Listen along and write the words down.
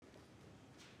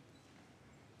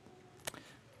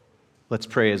Let's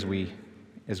pray as we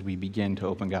begin to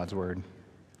open God's Word.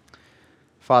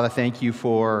 Father, thank you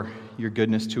for your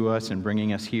goodness to us and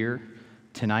bringing us here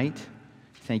tonight.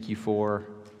 Thank you for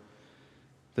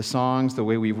the songs, the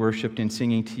way we worshiped in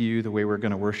singing to you, the way we're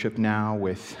going to worship now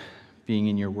with being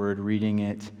in your Word, reading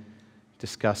it,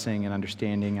 discussing and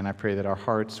understanding. And I pray that our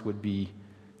hearts would be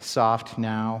soft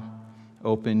now,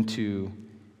 open to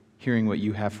hearing what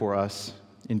you have for us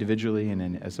individually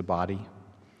and as a body.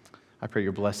 I pray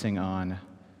your blessing on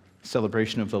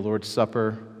celebration of the Lord's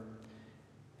Supper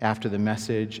after the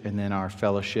message, and then our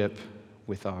fellowship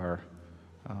with our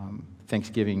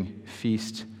Thanksgiving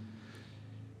feast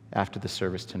after the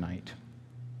service tonight.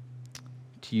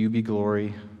 To you be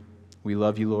glory. We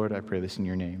love you, Lord. I pray this in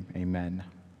your name. Amen.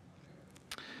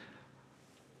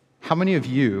 How many of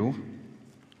you,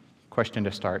 question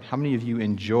to start, how many of you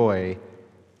enjoy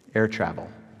air travel,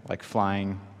 like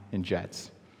flying in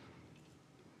jets?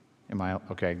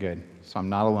 Okay, good. So I'm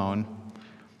not alone.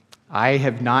 I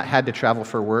have not had to travel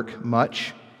for work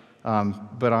much,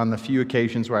 but on the few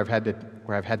occasions where I've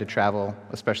had to travel,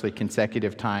 especially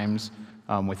consecutive times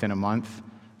within a month,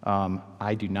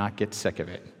 I do not get sick of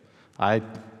it. I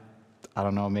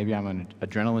don't know, maybe I'm an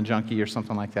adrenaline junkie or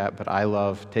something like that, but I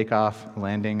love takeoff,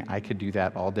 landing. I could do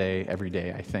that all day, every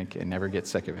day, I think, and never get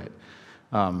sick of it.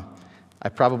 I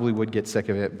probably would get sick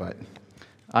of it, but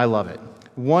I love it.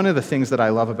 One of the things that I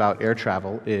love about air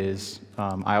travel is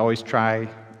I always try,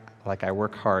 I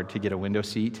work hard to get a window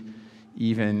seat,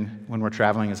 even when we're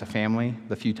traveling as a family.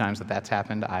 The few times that that's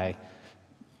happened, I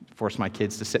force my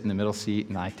kids to sit in the middle seat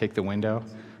and I take the window.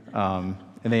 And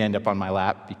they end up on my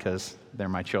lap because they're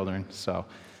my children, so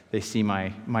they see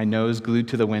my nose glued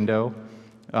to the window.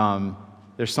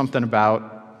 There's something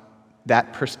about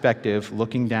that perspective,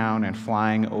 looking down and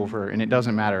flying over, and it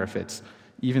doesn't matter if it's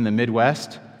even the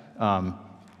Midwest,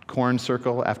 corn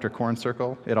circle after corn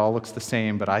circle, it all looks the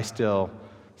same, but I still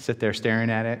sit there staring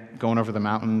at it, going over the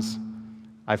mountains.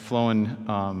 I've flown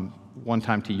one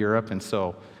time to Europe, and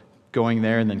so going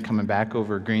there and then coming back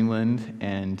over Greenland,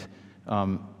 and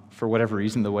for whatever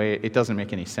reason, the way, it doesn't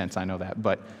make any sense, I know that,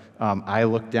 but I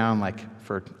looked down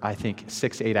for, I think,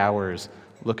 6-8 hours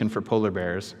looking for polar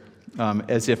bears,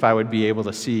 as if I would be able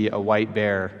to see a white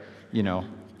bear,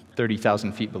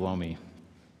 30,000 feet below me.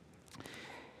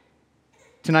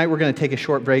 Tonight we're going to take a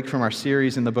short break from our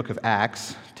series in the book of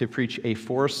Acts to preach a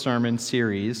 4-sermon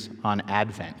series on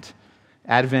Advent.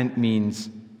 Advent means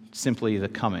simply the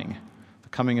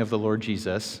coming of the Lord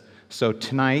Jesus. So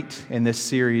tonight in this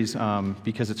series,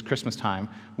 because it's Christmas time,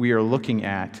 we are looking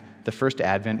at the first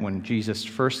Advent when Jesus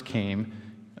first came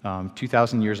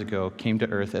 2,000 years ago, came to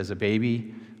earth as a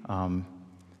baby and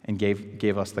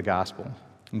gave us the gospel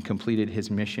and completed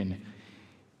his mission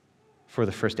for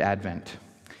the first Advent.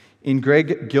 In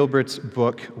Greg Gilbert's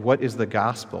book, What is the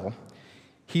Gospel?,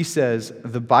 he says,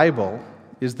 the Bible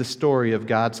is the story of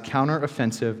God's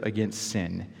counteroffensive against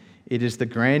sin. It is the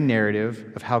grand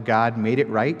narrative of how God made it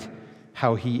right,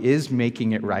 how he is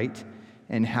making it right,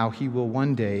 and how he will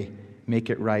one day make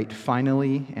it right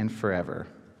finally and forever.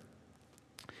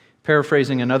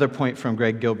 Paraphrasing another point from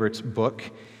Greg Gilbert's book,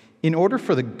 in order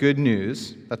for the good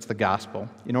news, that's the gospel,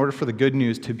 in order for the good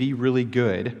news to be really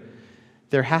good,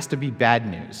 there has to be bad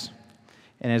news.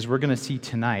 And as we're going to see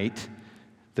tonight,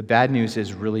 the bad news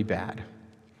is really bad.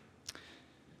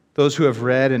 Those who have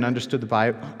read and understood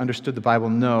the Bible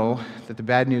know that the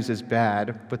bad news is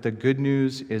bad, but the good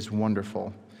news is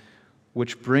wonderful,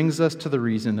 which brings us to the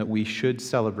reason that we should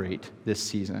celebrate this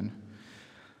season.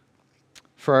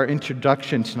 For our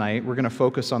introduction tonight, we're going to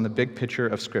focus on the big picture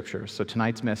of Scripture. So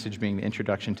tonight's message being the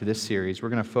introduction to this series, we're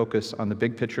going to focus on the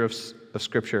big picture of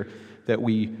Scripture that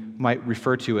we might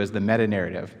refer to as the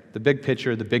meta-narrative, the big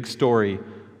picture, the big story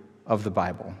of the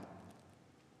Bible.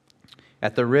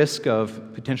 At the risk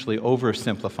of potentially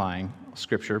oversimplifying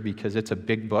Scripture, because it's a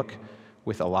big book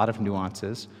with a lot of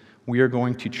nuances, we are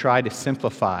going to try to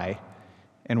simplify,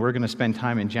 and we're going to spend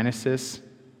time in Genesis,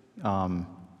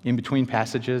 in between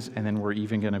passages, and then we're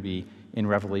even going to be in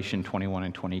Revelation 21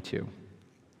 and 22.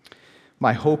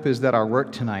 My hope is that our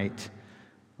work tonight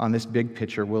on this big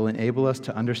picture will enable us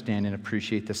to understand and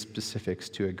appreciate the specifics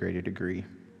to a greater degree.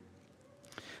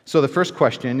 So the first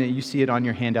question, you see it on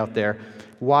your handout there,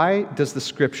 why does the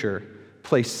Scripture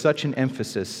place such an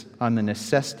emphasis on the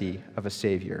necessity of a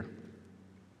Savior?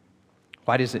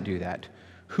 Why does it do that?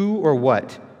 Who or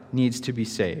what needs to be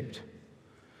saved?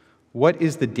 What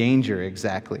is the danger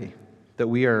exactly that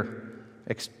we are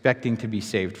expecting to be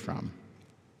saved from?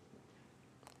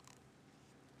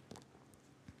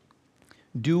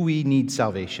 Do we need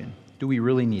salvation? Do we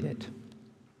really need it?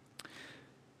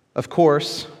 Of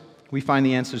course, we find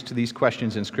the answers to these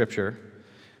questions in Scripture,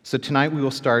 So tonight we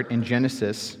will start in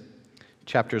Genesis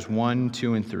chapters 1,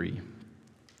 2, and 3.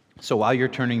 So while you're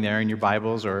turning there in your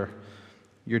Bibles or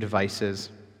your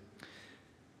devices,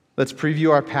 let's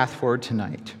preview our path forward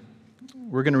tonight.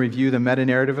 We're going to review the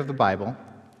meta-narrative of the Bible,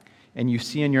 and you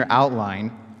see in your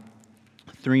outline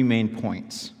 3 main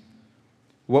points.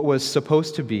 What was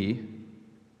supposed to be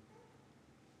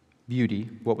beauty,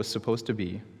 what was supposed to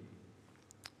be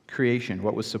creation,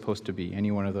 what was supposed to be. Any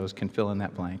one of those can fill in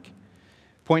that blank.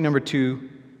 Point number 2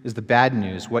 is the bad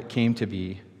news, what came to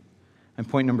be. And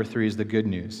point number 3 is the good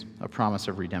news, a promise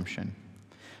of redemption.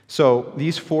 So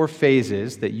these 4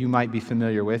 phases that you might be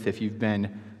familiar with if you've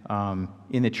been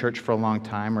in the church for a long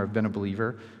time or have been a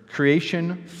believer: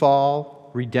 creation,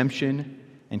 fall, redemption,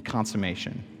 and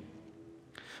consummation.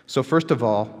 So first of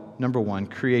all, number 1,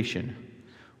 creation.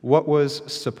 What was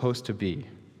supposed to be?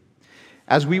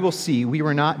 As we will see, we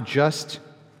were not just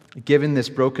given this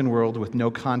broken world with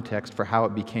no context for how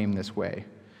it became this way.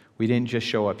 We didn't just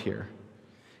show up here.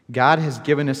 God has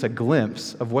given us a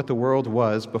glimpse of what the world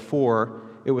was before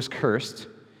it was cursed.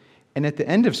 And at the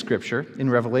end of Scripture, in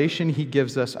Revelation, he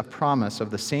gives us a promise of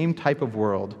the same type of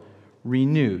world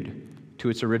renewed to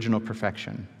its original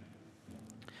perfection.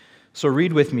 So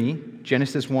read with me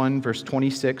Genesis 1, verse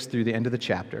 26 through the end of the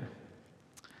chapter.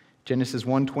 Genesis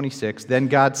 1:26, "Then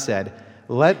God said,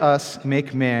 'Let us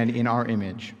make man in our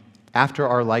image, after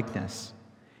our likeness,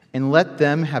 and let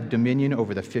them have dominion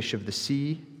over the fish of the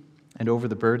sea, and over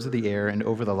the birds of the air, and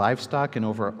over the livestock, and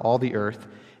over all the earth,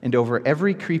 and over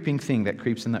every creeping thing that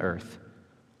creeps in the earth.'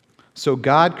 So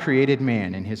God created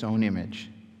man in his own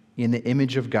image. In the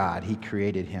image of God he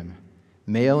created him.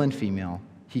 Male and female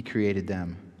he created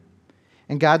them.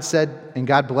 And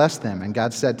God blessed them, and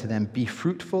God said to them, 'Be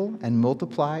fruitful and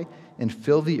multiply and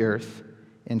fill the earth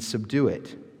and subdue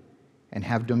it, and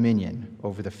have dominion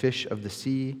over the fish of the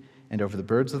sea and over the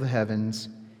birds of the heavens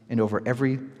and over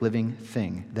every living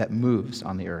thing that moves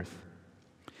on the earth.'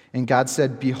 And God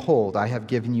said, 'Behold, I have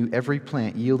given you every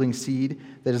plant yielding seed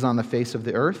that is on the face of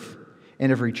the earth,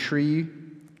 and every tree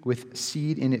with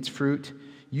seed in its fruit.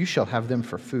 You shall have them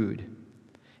for food.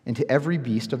 And to every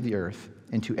beast of the earth,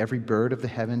 and to every bird of the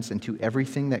heavens, and to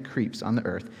everything that creeps on the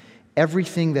earth,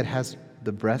 everything that has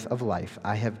the breath of life,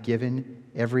 I have given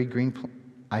every green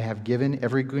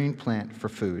plant for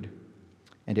food.'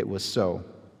 And it was so.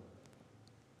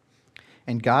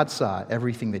 And God saw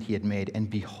everything that he had made, and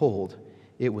behold,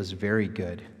 it was very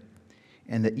good.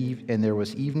 And there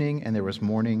was evening and there was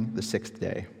morning the 6th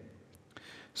day."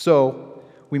 So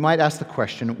we might ask the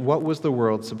question, what was the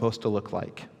world supposed to look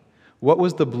like? What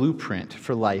was the blueprint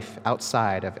for life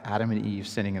outside of Adam and Eve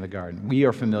sinning in the garden? We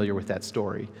are familiar with that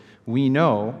story. We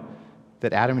know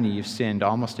that Adam and Eve sinned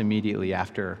almost immediately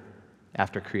after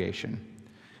creation.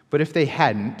 But if they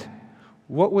hadn't,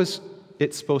 what was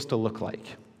it supposed to look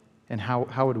like? And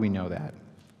how would we know that?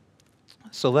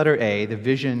 So letter A, the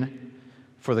vision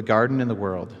for the garden and the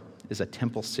world is a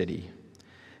temple city.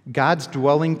 God's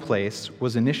dwelling place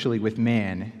was initially with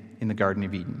man in the Garden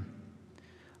of Eden.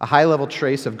 A high-level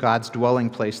trace of God's dwelling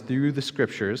place through the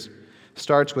Scriptures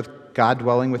starts with God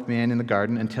dwelling with man in the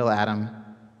garden until Adam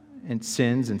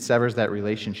sins and severs that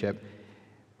relationship.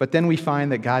 But then we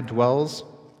find that God dwells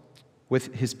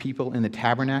with his people in the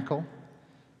tabernacle.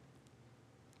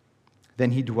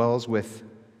 Then he dwells with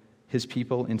his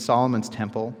people in Solomon's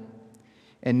temple.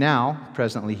 And now,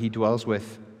 presently, he dwells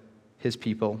with his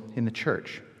people in the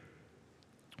church.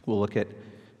 We'll look at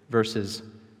verses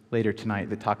later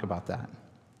tonight that talk about that.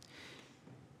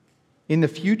 In the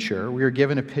future, we are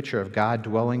given a picture of God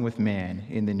dwelling with man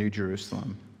in the New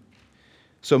Jerusalem.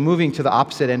 So moving to the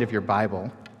opposite end of your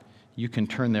Bible, you can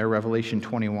turn there, Revelation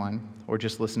 21, or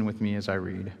just listen with me as I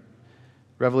read.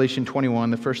 Revelation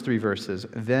 21, the first 3 verses.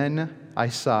 "Then I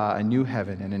saw a new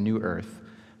heaven and a new earth,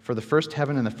 for the first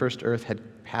heaven and the first earth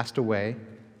had passed away,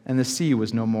 and the sea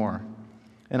was no more.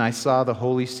 And I saw the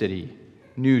holy city,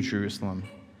 New Jerusalem,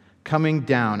 coming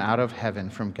down out of heaven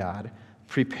from God,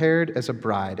 prepared as a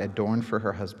bride adorned for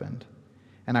her husband.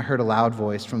 And I heard a loud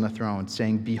voice from the throne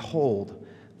saying, 'Behold,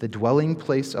 the dwelling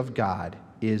place of God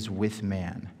is with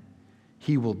man.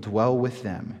 He will dwell with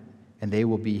them, and they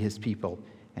will be his people,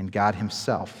 and God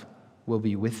himself will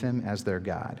be with them as their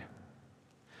God.'"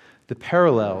 The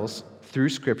parallels through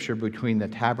Scripture between the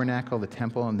tabernacle, the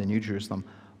temple, and the New Jerusalem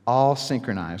all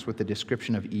synchronize with the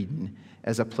description of Eden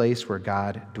as a place where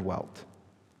God dwelt.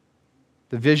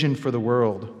 The vision for the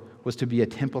world was to be a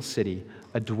temple city,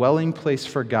 a dwelling place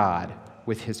for God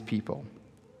with his people.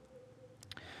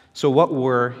 So what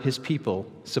were his people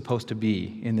supposed to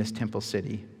be in this temple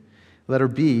city? Letter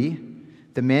B,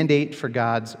 the mandate for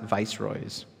God's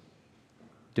viceroys,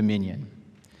 dominion.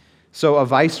 So a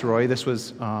viceroy, this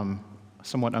was a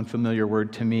somewhat unfamiliar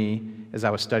word to me as I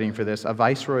was studying for this. A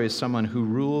viceroy is someone who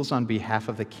rules on behalf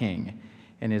of the king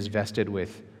and is vested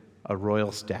with a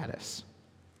royal status.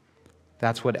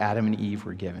 That's what Adam and Eve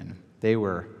were given. They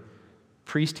were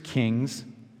priest kings,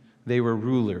 they were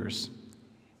rulers,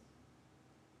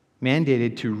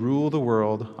 mandated to rule the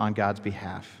world on God's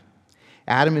behalf.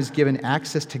 Adam is given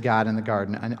access to God in the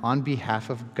garden, and on behalf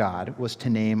of God was to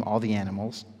name all the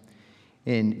animals.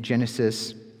 In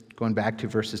Genesis, going back to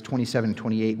verses 27 and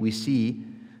 28, we see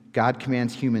God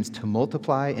commands humans to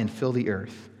multiply and fill the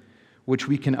earth, which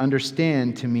we can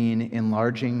understand to mean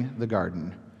enlarging the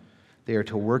garden. They are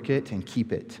to work it and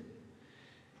keep it.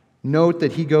 Note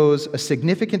that he goes a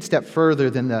significant step further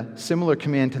than the similar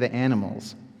command to the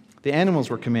animals. The animals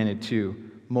were commanded to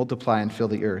multiply and fill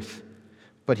the earth,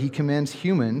 but he commands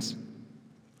humans,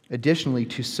 additionally,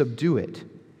 to subdue it,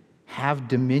 have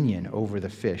dominion over the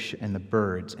fish and the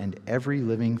birds and every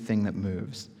living thing that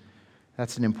moves.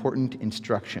 That's an important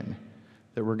instruction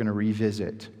that we're going to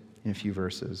revisit in a few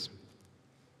verses.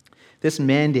 This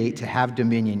mandate to have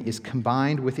dominion is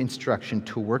combined with instruction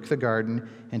to work the garden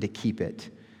and to keep it.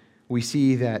 We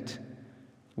see that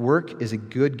work is a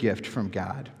good gift from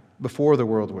God before the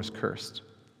world was cursed.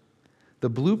 The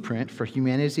blueprint for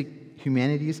humanity's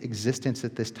existence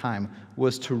at this time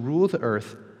was to rule the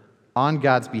earth on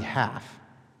God's behalf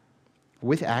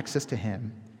with access to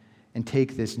him and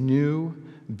take this new,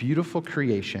 beautiful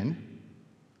creation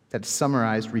that's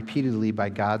summarized repeatedly by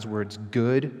God's words,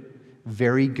 good,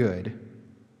 very good,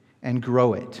 and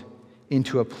grow it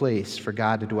into a place for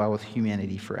God to dwell with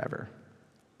humanity forever.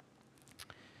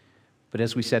 But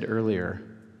as we said earlier,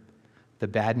 the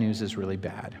bad news is really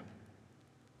bad.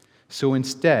 So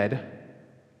instead,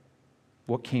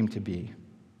 what came to be?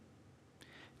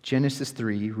 Genesis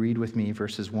 3, read with me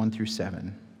verses 1 through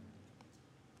 7.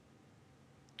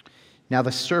 Now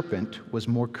the serpent was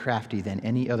more crafty than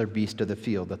any other beast of the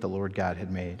field that the Lord God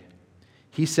had made.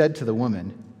 He said to the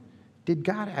woman, "Did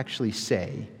God actually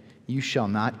say, 'You shall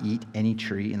not eat any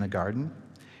tree in the garden?'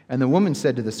 And the woman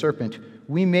said to the serpent,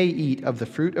 'We may eat of the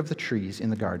fruit of the trees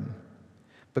in the garden.'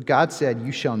 But God said,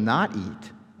 'You shall not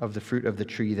eat of the fruit of the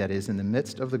tree that is in the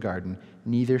midst of the garden,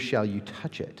 neither shall you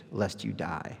touch it, lest you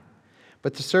die.'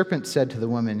 But the serpent said to the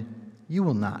woman, 'You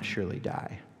will not surely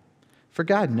die. For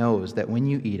God knows that when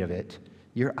you eat of it,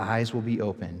 your eyes will be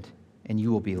opened, and you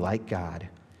will be like God,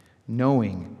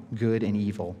 knowing good and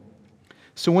evil.'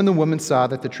 So when the woman saw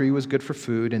that the tree was good for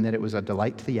food, and that it was a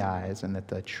delight to the eyes, and that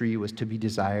the tree was to be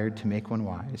desired to make one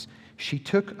wise, she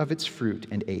took of its fruit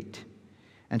and ate.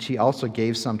 And she also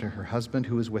gave some to her husband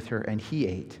who was with her, and he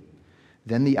ate.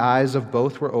 Then the eyes of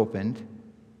both were opened,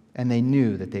 and they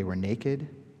knew that they were naked,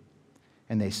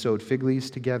 and they sewed fig leaves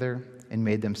together and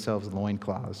made themselves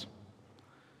loincloths."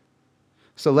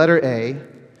 So letter A,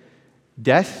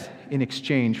 death in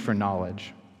exchange for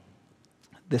knowledge.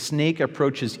 The snake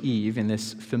approaches Eve in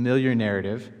this familiar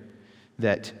narrative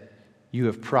that you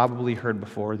have probably heard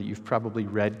before, that you've probably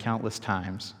read countless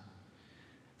times.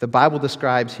 The Bible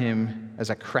describes him as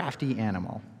a crafty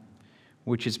animal,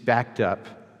 which is backed up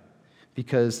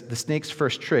because the snake's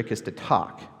first trick is to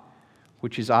talk,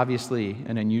 which is obviously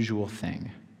an unusual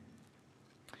thing.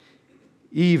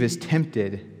 Eve is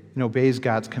tempted and obeys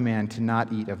God's command to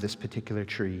not eat of this particular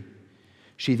tree.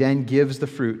 She then gives the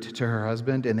fruit to her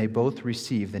husband, and they both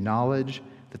receive the knowledge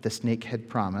that the snake had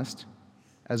promised,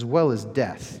 as well as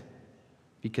death,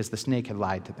 because the snake had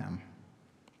lied to them.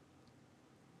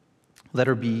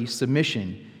 Letter B,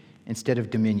 submission instead of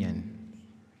dominion.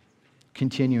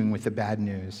 Continuing with the bad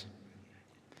news.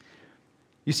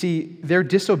 You see, their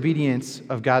disobedience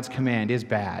of God's command is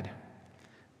bad,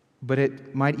 but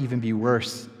it might even be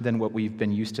worse than what we've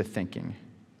been used to thinking.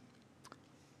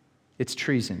 It's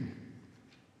treason.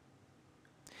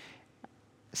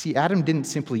 See, Adam didn't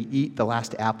simply eat the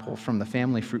last apple from the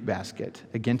family fruit basket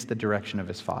against the direction of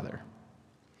his father.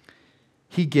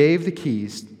 He gave the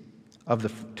keys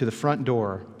to the front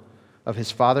door of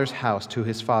his father's house to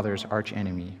his father's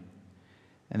archenemy.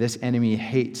 And this enemy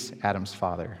hates Adam's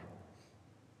father.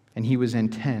 And he was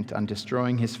intent on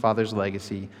destroying his father's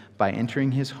legacy by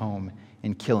entering his home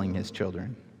and killing his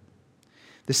children.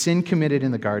 The sin committed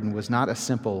in the garden was not a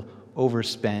simple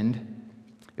overspend.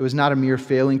 It was not a mere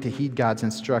failing to heed God's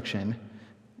instruction,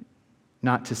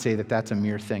 not to say that that's a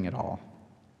mere thing at all.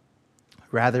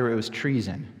 Rather, it was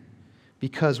treason,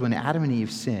 because when Adam and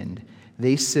Eve sinned,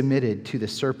 they submitted to the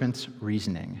serpent's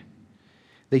reasoning.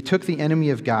 They took the enemy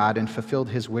of God and fulfilled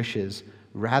his wishes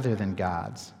rather than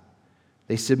God's.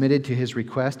 They submitted to his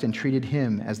request and treated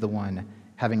him as the one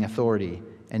having authority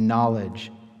and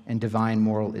knowledge and divine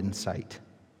moral insight.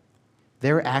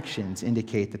 Their actions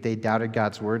indicate that they doubted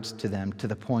God's words to them to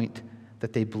the point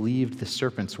that they believed the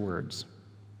serpent's words.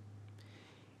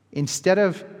 Instead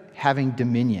of having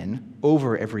dominion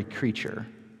over every creature,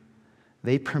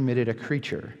 they permitted a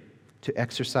creature to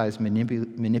exercise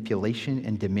manipulation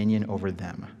and dominion over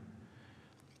them.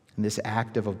 And this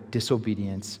act of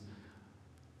disobedience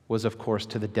was, of course,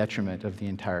 to the detriment of the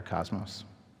entire cosmos.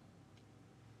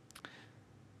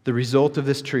 The result of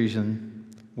this treason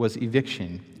was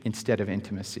eviction instead of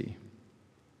intimacy.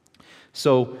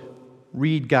 So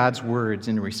read God's words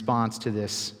in response to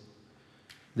this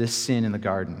sin in the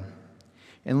garden.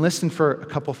 And listen for a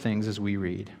couple things as we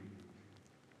read.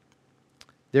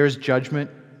 There is judgment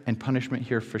and punishment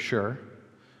here for sure,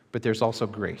 but there's also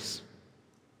grace.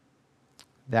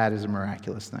 That is a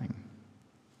miraculous thing.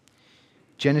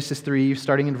 Genesis 3,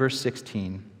 starting in verse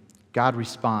 16, God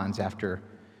responds after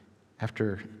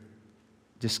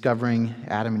discovering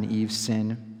Adam and Eve's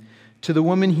sin. To the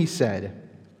woman he said,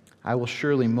 I will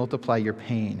surely multiply your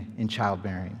pain in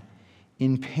childbearing.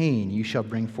 In pain you shall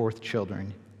bring forth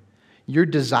children. Your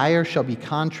desire shall be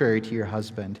contrary to your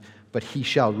husband, but he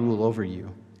shall rule over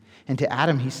you. And to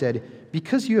Adam he said,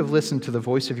 because you have listened to the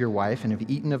voice of your wife and have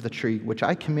eaten of the tree which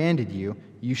I commanded you,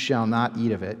 you shall not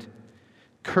eat of it.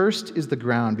 Cursed is the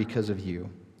ground because of you.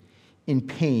 In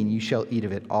pain you shall eat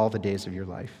of it all the days of your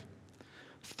life.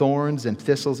 Thorns and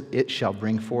thistles it shall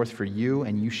bring forth for you,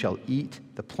 and you shall eat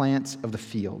the plants of the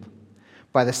field.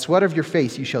 By the sweat of your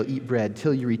face you shall eat bread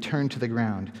till you return to the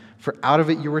ground, for out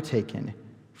of it you were taken,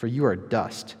 for you are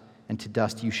dust, and to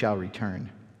dust you shall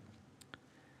return.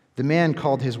 The man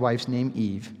called his wife's name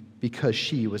Eve, because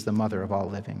she was the mother of all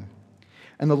living.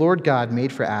 And the Lord God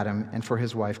made for Adam and for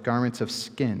his wife garments of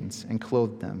skins and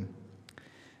clothed them.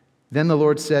 Then the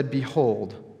Lord said,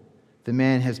 behold, the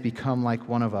man has become like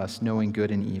one of us, knowing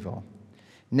good and evil.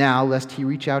 Now, lest he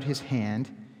reach out his hand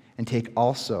and take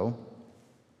also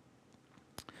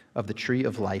of the tree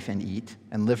of life and eat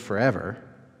and live forever.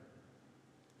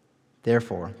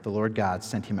 Therefore, the Lord God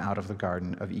sent him out of the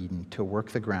Garden of Eden to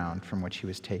work the ground from which he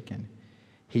was taken.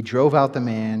 He drove out the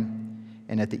man,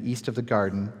 and at the east of the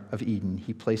Garden of Eden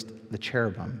he placed the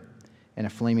cherubim and a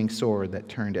flaming sword that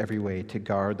turned every way to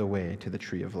guard the way to the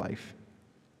tree of life.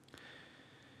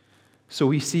 So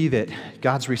we see that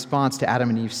God's response to Adam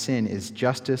and Eve's sin is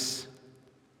justice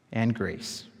and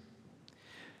grace.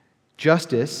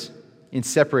 Justice in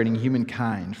separating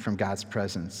humankind from God's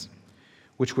presence,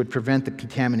 which would prevent the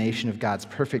contamination of God's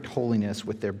perfect holiness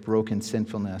with their broken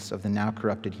sinfulness of the now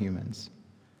corrupted humans.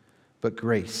 But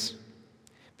grace,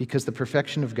 because the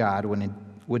perfection of God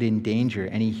would endanger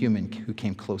any human who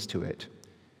came close to it.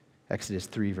 Exodus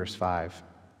 3, verse 5.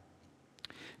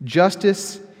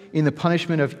 Justice in the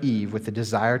punishment of Eve with the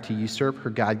desire to usurp her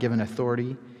God-given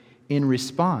authority in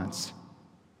response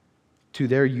to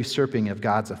their usurping of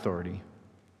God's authority.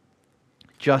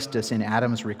 Justice in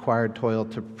Adam's required toil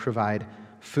to provide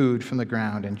food from the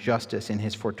ground, and justice in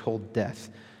his foretold death.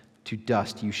 To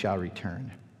dust you shall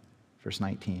return. Verse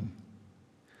 19.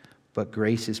 But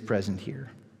grace is present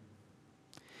here.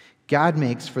 God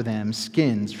makes for them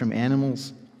skins from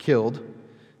animals killed,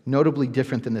 notably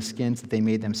different than the skins that they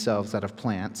made themselves out of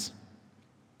plants.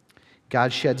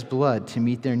 God sheds blood to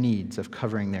meet their needs of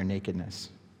covering their nakedness.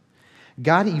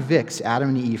 God evicts Adam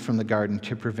and Eve from the garden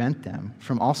to prevent them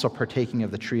from also partaking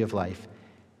of the tree of life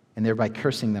and thereby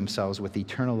cursing themselves with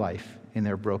eternal life in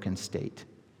their broken state.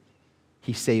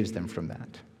 He saves them from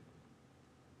that.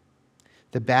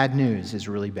 The bad news is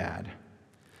really bad.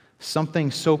 Something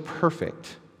so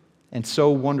perfect and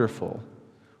so wonderful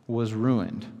was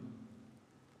ruined.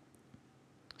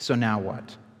 So now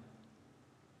what?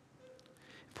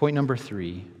 Point number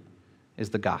 3 is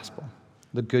the gospel,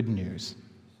 the good news.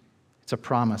 It's a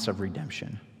promise of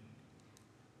redemption.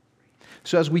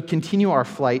 So as we continue our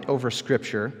flight over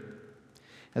Scripture,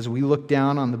 as we look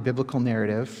down on the biblical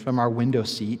narrative from our window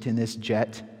seat in this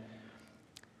jet,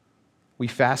 we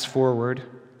fast forward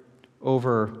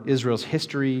over Israel's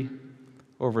history,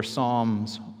 over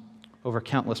Psalms, over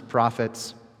countless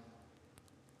prophets,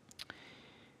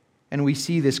 and we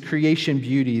see this creation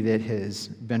beauty that has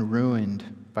been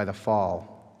ruined by the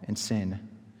fall and sin.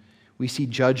 We see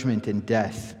judgment and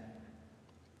death.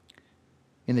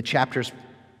 In the chapters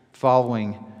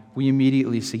following, we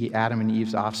immediately see Adam and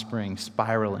Eve's offspring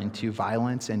spiral into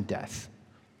violence and death,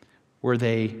 where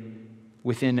they,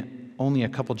 within only a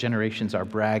couple generations, are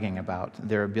bragging about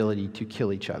their ability to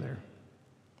kill each other.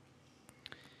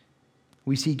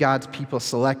 We see God's people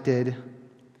selected,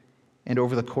 and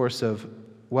over the course of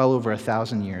well over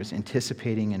 1,000 years,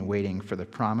 anticipating and waiting for the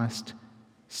promised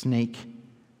snake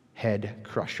head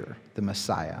crusher, the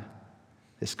Messiah,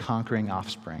 this conquering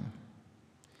offspring.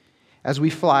 As we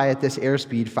fly at this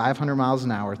airspeed, 500 miles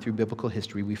an hour through biblical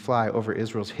history, we fly over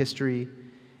Israel's history,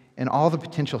 and all the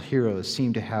potential heroes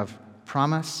seem to have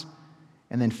promise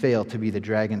and then fail to be the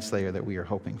dragon slayer that we are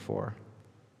hoping for.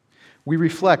 We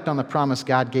reflect on the promise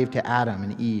God gave to Adam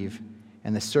and Eve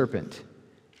and the serpent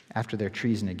after their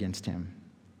treason against him.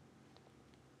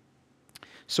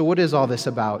 So what is all this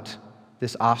about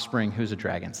this offspring who's a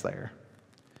dragon slayer?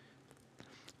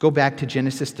 Go back to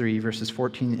Genesis 3, verses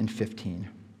 14 and 15.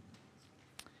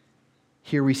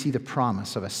 Here we see the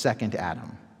promise of a second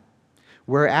Adam.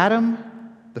 Where Adam,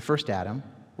 the first Adam,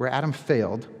 where Adam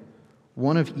failed,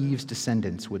 one of Eve's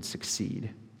descendants would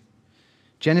succeed.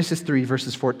 Genesis 3,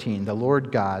 verses 14, the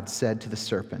Lord God said to the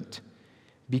serpent,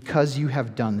 "Because you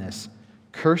have done this,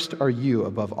 cursed are you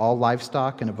above all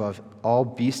livestock and above all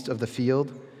beasts of the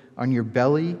field. On your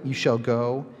belly you shall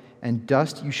go, and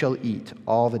dust you shall eat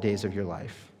all the days of your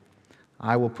life.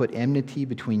 I will put enmity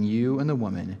between you and the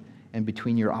woman, and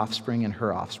between your offspring and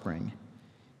her offspring.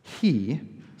 He,"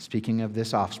 speaking of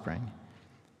this offspring,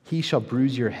 "he shall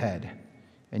bruise your head,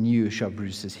 and you shall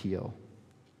bruise his heel."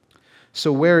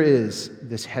 So where is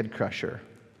this head crusher?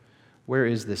 Where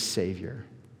is this Savior?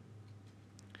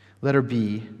 Letter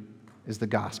B is the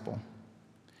gospel.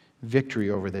 Victory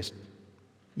over this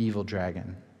evil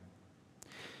dragon.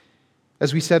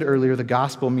 As we said earlier, the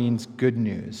gospel means good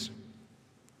news.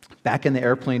 Back in the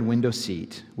airplane window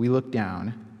seat, we look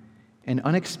down, and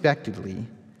unexpectedly,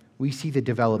 we see the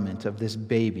development of this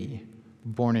baby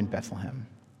born in Bethlehem.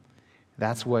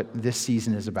 That's what this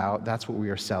season is about. That's what we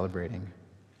are celebrating.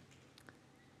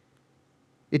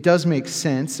 It does make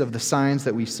sense of the signs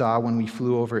that we saw when we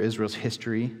flew over Israel's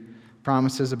history,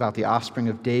 promises about the offspring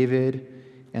of David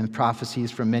and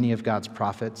prophecies from many of God's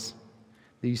prophets.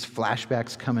 These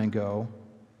flashbacks come and go.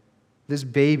 This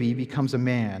baby becomes a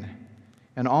man,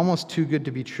 and almost too good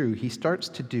to be true, he starts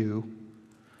to do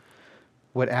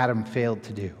what Adam failed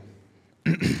to do.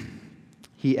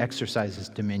 He exercises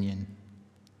dominion.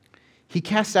 He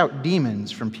casts out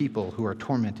demons from people who are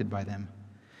tormented by them.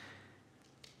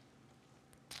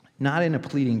 Not in a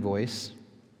pleading voice,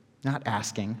 not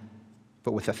asking,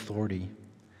 but with authority,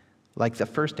 like the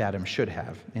first Adam should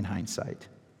have in hindsight.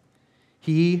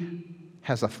 He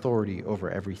has authority over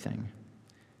everything.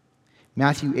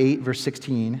 Matthew 8, verse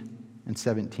 16 and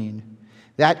 17.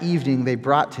 That evening they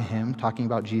brought to him, talking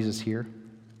about Jesus here,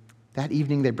 that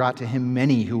evening they brought to him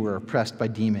many who were oppressed by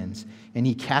demons, and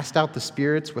he cast out the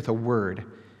spirits with a word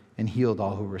and healed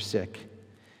all who were sick.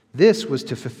 This was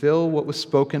to fulfill what was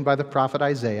spoken by the prophet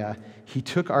Isaiah. He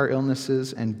took our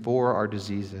illnesses and bore our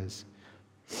diseases.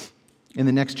 In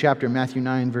the next chapter, Matthew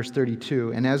 9, verse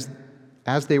 32, and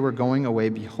as they were going away,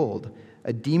 behold,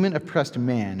 a demon-oppressed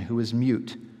man who was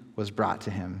mute was brought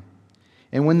to him.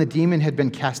 And when the demon had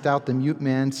been cast out, the mute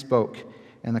man spoke,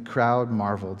 and the crowd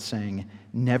marveled, saying,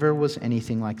 "Never was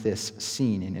anything like this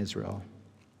seen in Israel."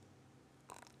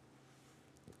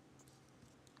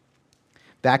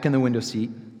 Back in the window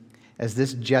seat, as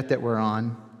this jet that we're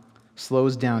on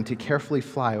slows down to carefully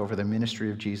fly over the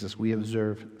ministry of Jesus, we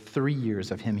observe 3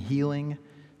 years of him healing,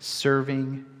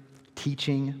 serving,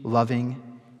 teaching,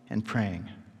 loving, and praying.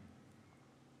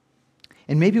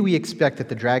 And maybe we expect that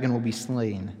the dragon will be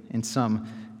slain in some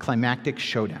climactic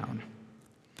showdown.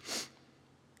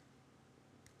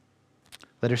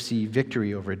 Let us see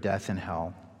victory over death and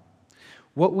hell.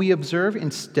 What we observe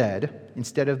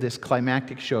instead of this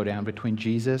climactic showdown between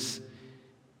Jesus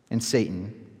and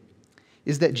Satan,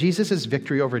 is that Jesus'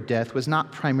 victory over death was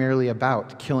not primarily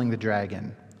about killing the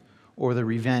dragon or the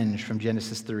revenge from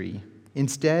Genesis 3.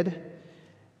 Instead,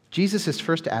 Jesus'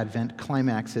 first advent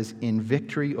climaxes in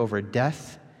victory over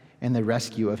death and the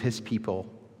rescue of his people,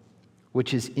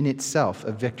 which is in itself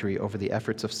a victory over the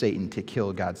efforts of Satan to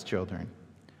kill God's children.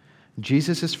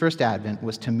 Jesus' first advent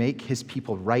was to make his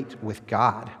people right with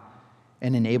God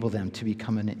and enable them to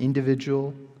become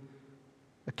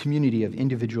a community of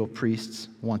individual priests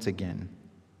once again.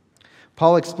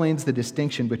 Paul explains the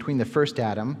distinction between the first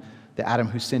Adam, the Adam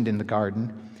who sinned in the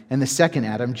garden, and the second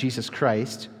Adam, Jesus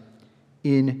Christ,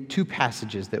 in 2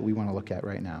 passages that we want to look at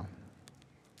right now.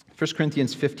 1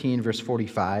 Corinthians 15, verse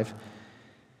 45.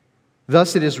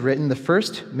 Thus it is written, the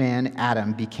first man,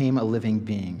 Adam, became a living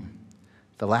being.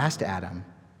 The last Adam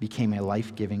became a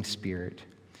life-giving spirit.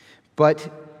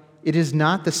 But it is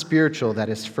not the spiritual that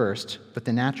is first, but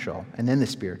the natural, and then the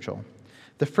spiritual.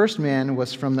 The first man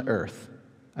was from the earth,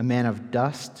 a man of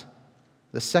dust.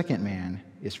 The second man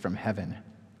is from heaven.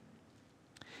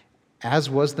 As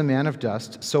was the man of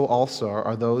dust, so also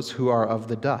are those who are of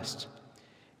the dust.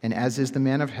 And as is the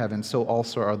man of heaven, so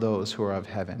also are those who are of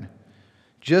heaven.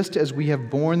 Just as we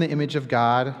have borne the image of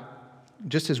God,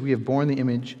 just as we have borne the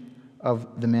image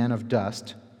of the man of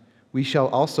dust, we shall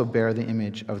also bear the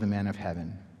image of the man of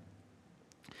heaven.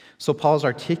 So Paul's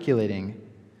articulating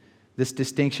this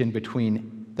distinction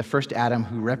between the first Adam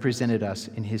who represented us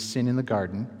in his sin in the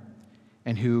garden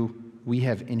and who we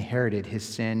have inherited his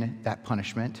sin, that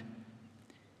punishment,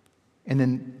 and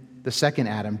then the second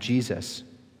Adam, Jesus,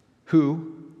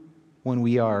 who, when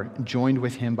we are joined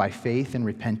with him by faith and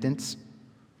repentance,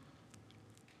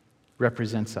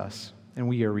 represents us, and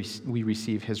we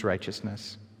receive his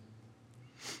righteousness.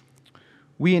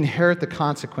 We inherit the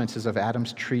consequences of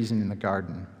Adam's treason in the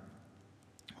garden.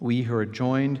 We who are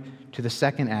joined to the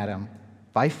second Adam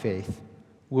by faith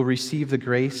will receive the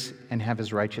grace and have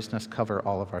his righteousness cover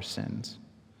all of our sins.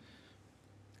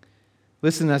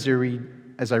 Listen as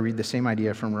I read the same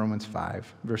idea from Romans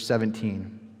 5, verse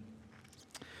 17.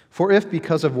 For if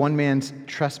because of one man's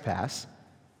trespass,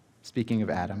 speaking of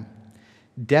Adam,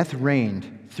 death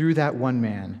reigned through that one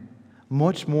man,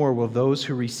 much more will those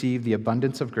who receive the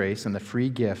abundance of grace and the free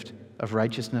gift of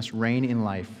righteousness reign in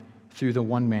life through the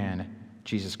one man,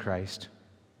 Jesus Christ.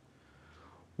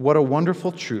 What a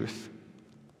wonderful truth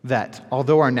that,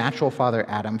 although our natural father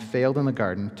Adam failed in the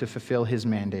garden to fulfill his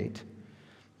mandate,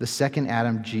 the second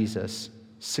Adam, Jesus,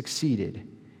 succeeded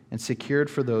and secured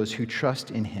for those who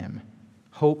trust in him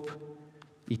hope,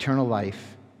 eternal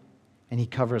life, and he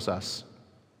covers us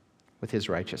with his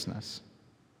righteousness.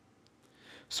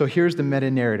 So here's the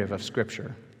meta-narrative of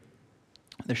Scripture.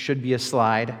 There should be a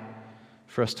slide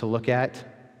for us to look at,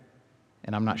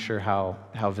 and I'm not sure how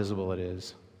visible it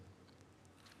is.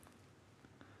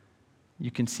 You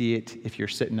can see it if you're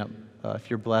sitting up, if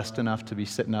you're blessed enough to be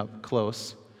sitting up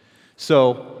close.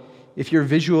 So if you're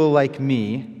visual like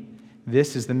me,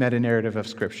 this is the meta-narrative of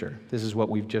Scripture. This is what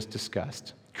we've just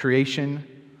discussed. Creation,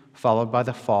 followed by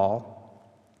the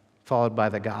fall, followed by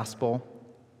the gospel,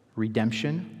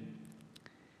 redemption,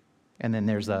 and then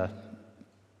there's that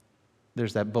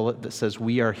bullet that says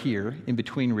we are here in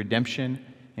between redemption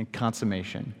and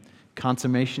consummation.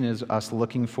 Consummation is us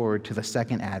looking forward to the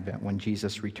second advent when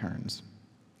Jesus returns.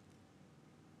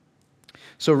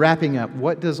 So wrapping up,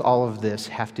 what does all of this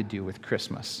have to do with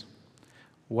Christmas?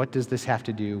 What does this have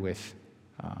to do with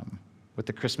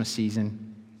the Christmas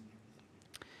season?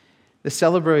 The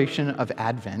celebration of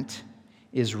Advent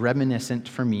is reminiscent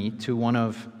for me to one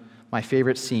of my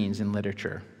favorite scenes in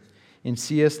literature. In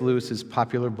C.S. Lewis's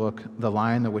popular book, The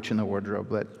Lion, the Witch, and the Wardrobe,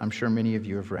 that I'm sure many of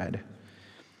you have read.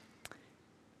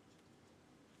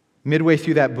 Midway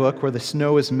through that book, where the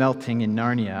snow is melting in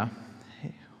Narnia,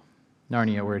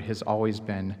 where it has always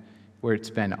been, where it's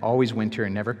been always winter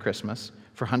and never Christmas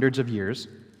for hundreds of years,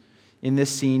 in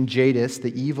this scene, Jadis,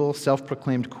 the evil,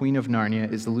 self-proclaimed queen of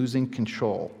Narnia, is losing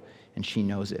control, and she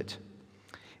knows it.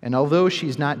 And although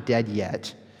she's not dead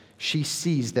yet, she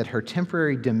sees that her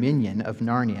temporary dominion of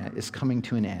Narnia is coming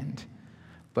to an end.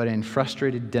 But in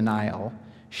frustrated denial,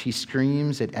 she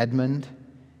screams at Edmund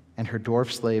and her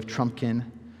dwarf slave Trumpkin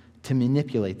to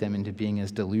manipulate them into being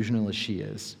as delusional as she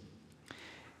is.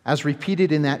 As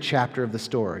repeated in that chapter of the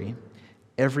story,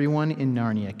 everyone in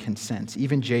Narnia can sense,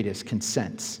 even Jadis can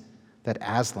sense, that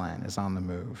Aslan is on the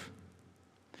move.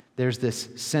 There's this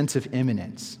sense of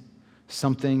imminence.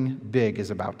 Something big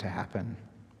is about to happen.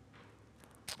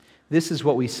 This is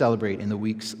what we celebrate in the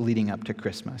weeks leading up to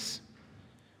Christmas.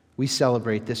 We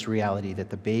celebrate this reality that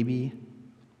the baby,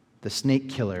 the snake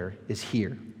killer, is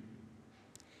here.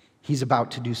 He's about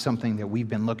to do something that we've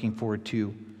been looking forward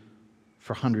to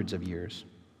for hundreds of years.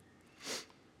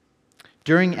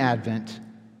 During Advent,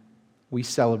 we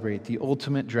celebrate the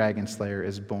ultimate dragon slayer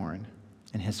is born,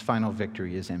 and his final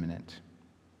victory is imminent.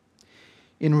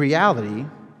 In reality,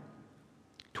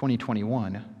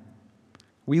 2021,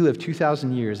 we live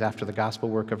 2,000 years after the gospel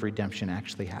work of redemption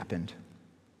actually happened.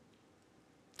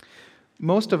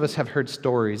 Most of us have heard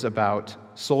stories about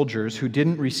soldiers who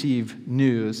didn't receive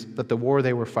news that the war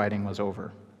they were fighting was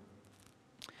over.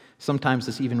 Sometimes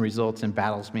this even results in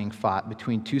battles being fought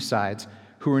between two sides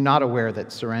who were not aware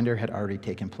that surrender had already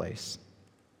taken place.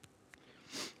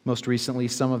 Most recently,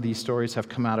 some of these stories have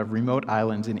come out of remote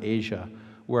islands in Asia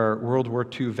where World War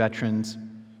II veterans,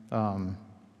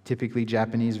 typically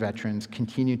Japanese veterans,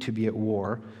 continue to be at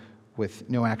war with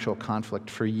no actual conflict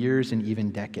for years and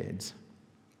even decades,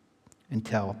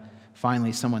 until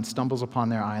finally someone stumbles upon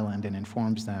their island and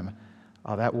informs them,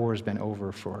 oh, that war has been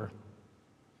over for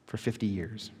 50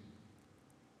 years.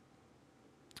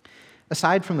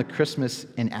 Aside from the Christmas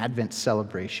and Advent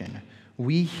celebration,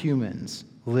 we humans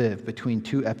live between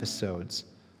two episodes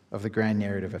of the grand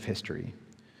narrative of history.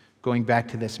 Going back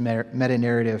to this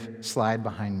meta-narrative slide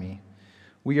behind me,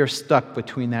 we are stuck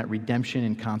between that redemption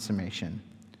and consummation.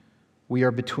 We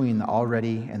are between the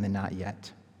already and the not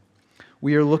yet.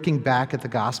 We are looking back at the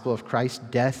gospel of Christ's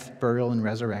death, burial, and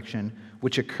resurrection,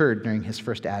 which occurred during his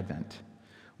first advent.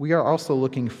 We are also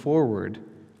looking forward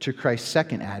to Christ's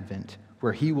second advent,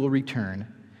 where he will return,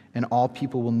 and all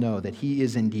people will know that he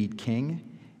is indeed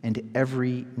king, and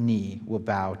every knee will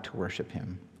bow to worship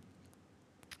him.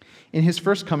 In his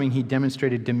first coming, he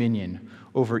demonstrated dominion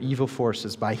over evil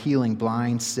forces by healing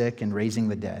blind, sick, and raising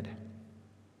the dead.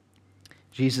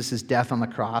 Jesus' death on the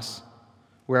cross,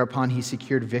 whereupon he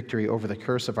secured victory over the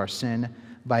curse of our sin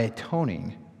by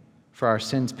atoning for our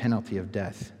sin's penalty of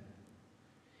death.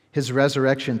 His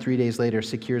resurrection 3 days later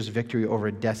secures victory over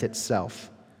death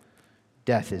itself.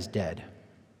 Death is dead.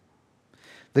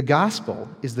 The gospel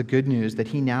is the good news that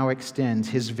he now extends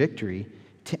his victory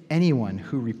to anyone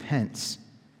who repents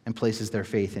and places their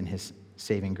faith in his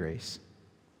saving grace.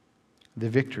 The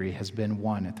victory has been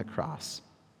won at the cross.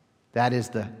 That is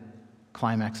the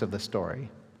climax of the story.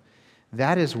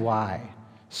 That is why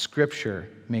Scripture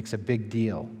makes a big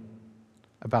deal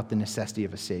about the necessity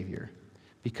of a Savior,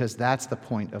 because that's the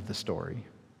point of the story.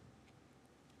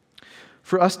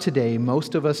 For us today,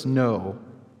 most of us know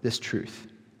this truth.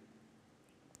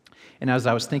 And as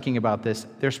I was thinking about this,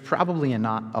 there's probably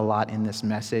not a lot in this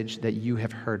message that you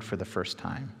have heard for the first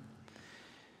time.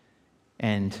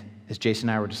 And as Jason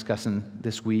and I were discussing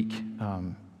this week,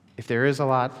 if there is a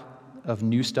lot of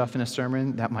new stuff in a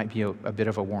sermon, that might be a bit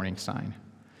of a warning sign.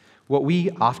 What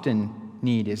we often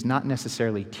need is not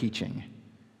necessarily teaching.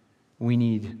 We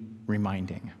need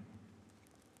reminding.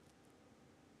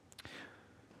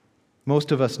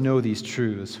 Most of us know these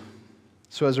truths.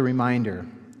 So as a reminder,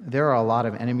 there are a lot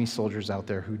of enemy soldiers out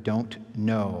there who don't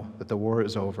know that the war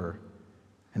is over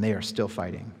and they are still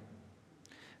fighting.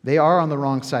 They are on the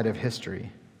wrong side of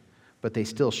history, but they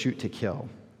still shoot to kill.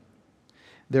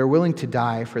 They're willing to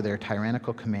die for their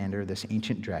tyrannical commander, this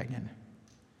ancient dragon.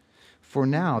 For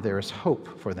now, there is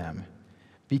hope for them,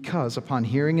 because upon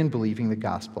hearing and believing the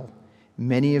gospel,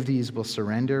 many of these will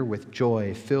surrender with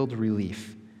joy-filled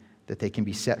relief that they can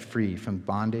be set free from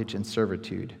bondage and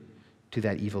servitude to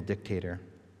that evil dictator.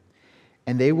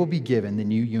 And they will be given the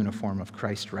new uniform of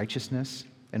Christ's righteousness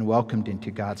and welcomed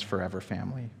into God's forever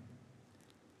family.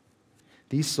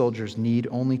 These soldiers need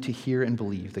only to hear and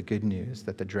believe the good news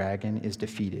that the dragon is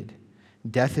defeated,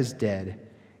 death is dead,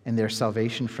 and their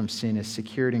salvation from sin is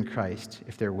secured in Christ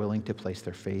if they're willing to place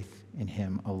their faith in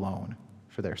him alone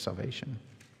for their salvation.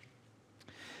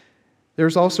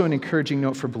 There's also an encouraging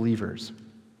note for believers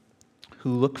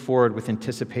who look forward with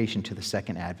anticipation to the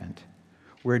second advent,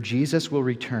 where Jesus will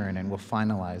return and will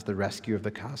finalize the rescue of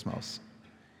the cosmos.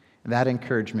 And that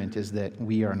encouragement is that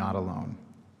we are not alone.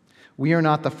 We are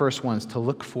not the first ones to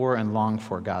look for and long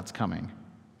for God's coming.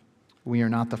 We are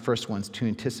not the first ones to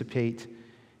anticipate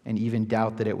and even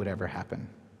doubt that it would ever happen.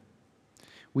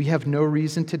 We have no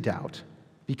reason to doubt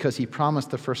because he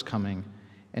promised the first coming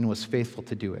and was faithful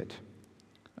to do it.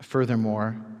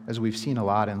 Furthermore, as we've seen a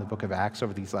lot in the book of Acts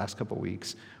over these last couple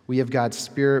weeks, we have God's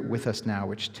Spirit with us now,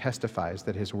 which testifies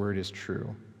that his word is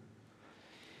true.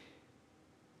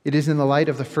 It is in the light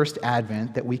of the first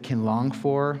advent that we can long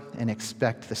for and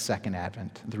expect the second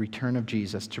advent, the return of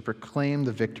Jesus, to proclaim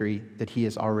the victory that he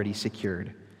has already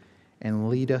secured and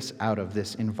lead us out of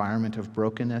this environment of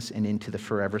brokenness and into the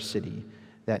forever city,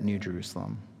 that New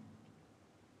Jerusalem.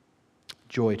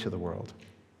 Joy to the world.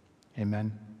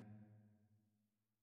 Amen.